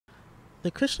The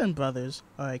Christian Brothers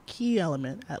are a key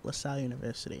element at LaSalle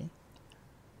University.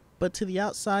 But to the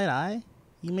outside eye,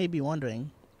 you may be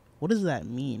wondering, what does that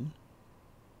mean?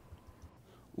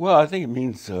 Well, I think it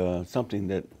means something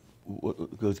that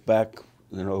goes back,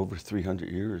 over 300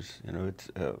 years.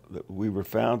 We were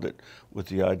founded with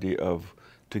the idea of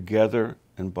together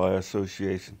and by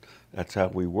association. That's how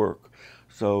we work.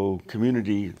 So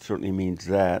community certainly means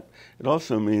that. It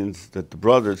also means that the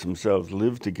brothers themselves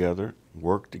live together,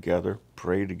 work together,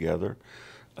 pray together,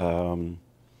 um,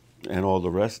 and all the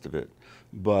rest of it.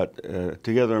 But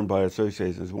together and by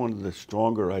association is one of the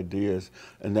stronger ideas.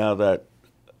 And now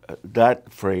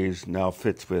that phrase now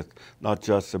fits with not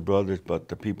just the brothers, but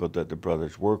the people that the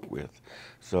brothers work with.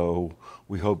 So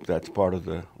we hope that's part of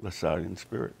the LaSallian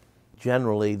spirit.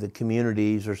 Generally, the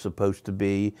communities are supposed to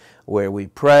be where we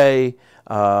pray,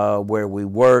 where we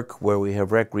work, where we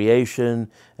have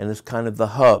recreation, and it's kind of the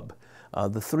hub.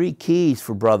 The three keys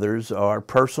for brothers are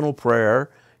personal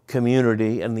prayer,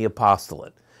 community, and the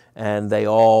apostolate. And they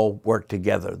all work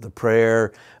together. The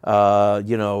prayer,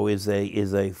 is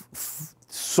a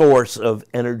source of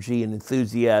energy and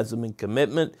enthusiasm and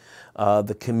commitment.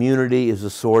 The community is a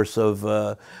source of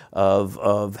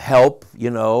help,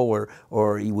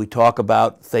 or we talk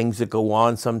about things that go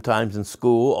on sometimes in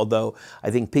school, although I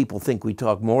think people think we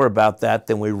talk more about that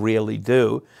than we really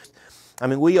do. I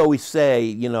mean, we always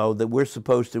say, that we're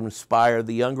supposed to inspire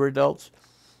the younger adults.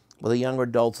 Well, the younger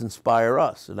adults inspire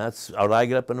us, and that's when I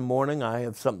get up in the morning, I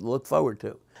have something to look forward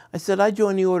to. I said, I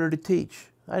joined the order to teach.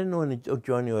 I didn't want to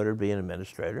join the order to be an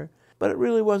administrator, but it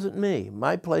really wasn't me.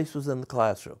 My place was in the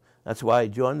classroom. That's why I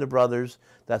joined the brothers.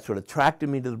 That's what attracted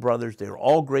me to the brothers. They were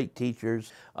all great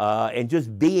teachers, and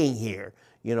just being here,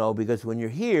 because when you're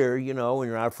here, when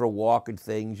you're out for a walk and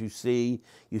things, you see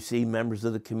members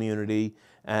of the community,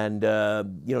 and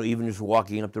even just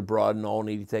walking up to Broad and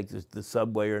Olney to take the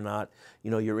subway or not,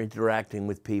 you're interacting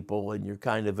with people, and you're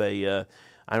kind of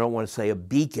I don't want to say a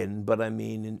beacon, but I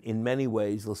mean, in many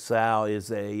ways, LaSalle is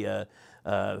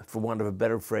for want of a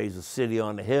better phrase, a city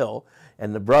on a hill,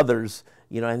 and the brothers,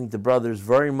 I think the brothers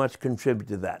very much contribute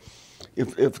to that.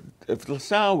 If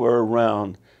LaSalle were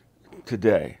around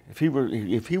today, if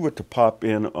he were to pop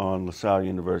in on LaSalle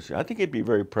University, I think he'd be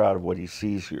very proud of what he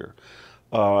sees here.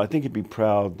 I think he'd be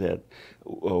proud that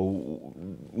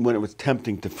when it was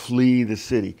tempting to flee the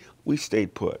city, we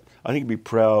stayed put. I think he'd be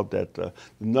proud that the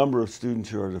number of students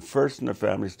who are the first in their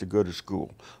families to go to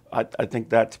school. I think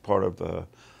that's part of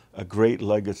a great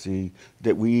legacy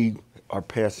that we are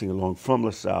passing along from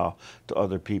LaSalle to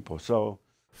other people. So,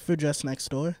 For Just Next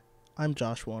Door, I'm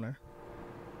Josh Warner.